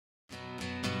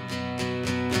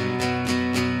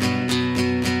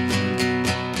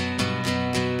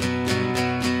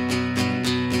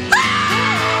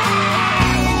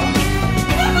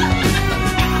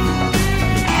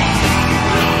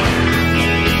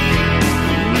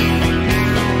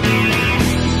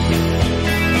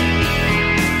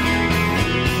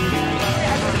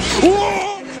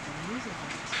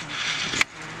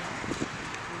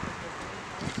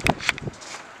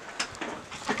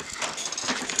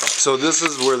So this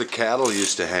is where the cattle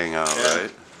used to hang out, right?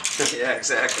 Yeah,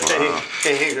 exactly. Wow.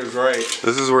 They are great.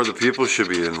 This is where the people should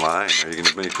be in line. Are you going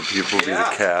to make the people be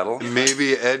the cattle?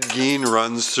 Maybe Ed Gein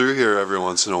runs through here every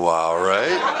once in a while, right?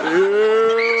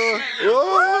 Yeah.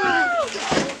 Oh.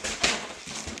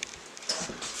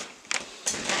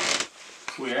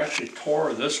 We actually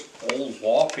tore this old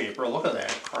wallpaper, look at that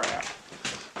crap,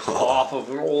 off of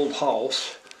an old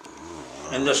house.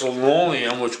 And this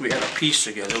linoleum, which we had to piece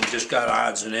together, we just got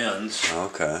odds and ends.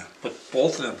 Okay. But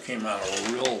both of them came out of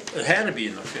a real, it had to be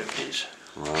in the 50s.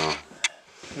 Wow.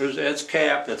 There's Ed's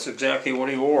cap, that's exactly what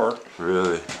he wore.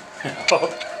 Really?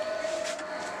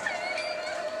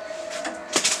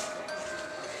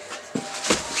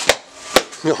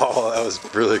 Oh, that was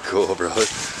really cool, brother.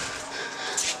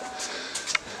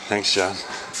 Thanks, John.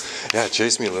 Yeah,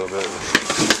 chase me a little bit.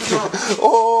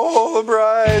 Oh, the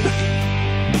bride!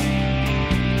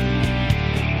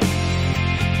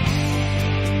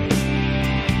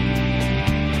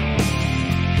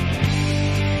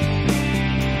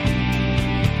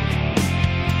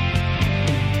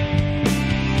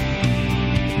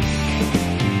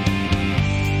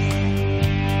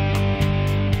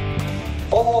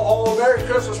 Oh, Merry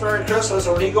Christmas, Merry Christmas.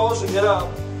 When he goes to get up,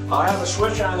 I'll have a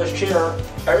switch on this chair,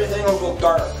 everything will go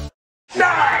dark.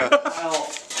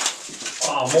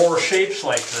 Well, more shapes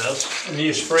like this, and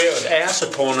you spray it with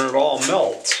acetone and it all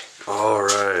melts. All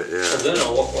right, yeah. So then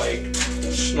it'll look like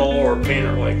snow or paint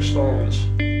or like stones.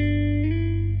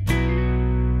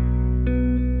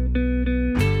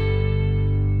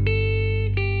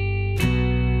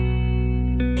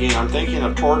 Again, I'm thinking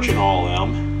of torching all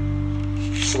them,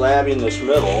 slabbing this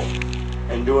middle,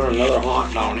 and doing another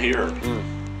haunt down here.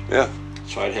 Yeah.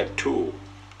 So I'd have two.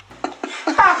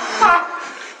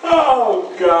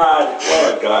 Oh God,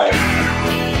 what a guy.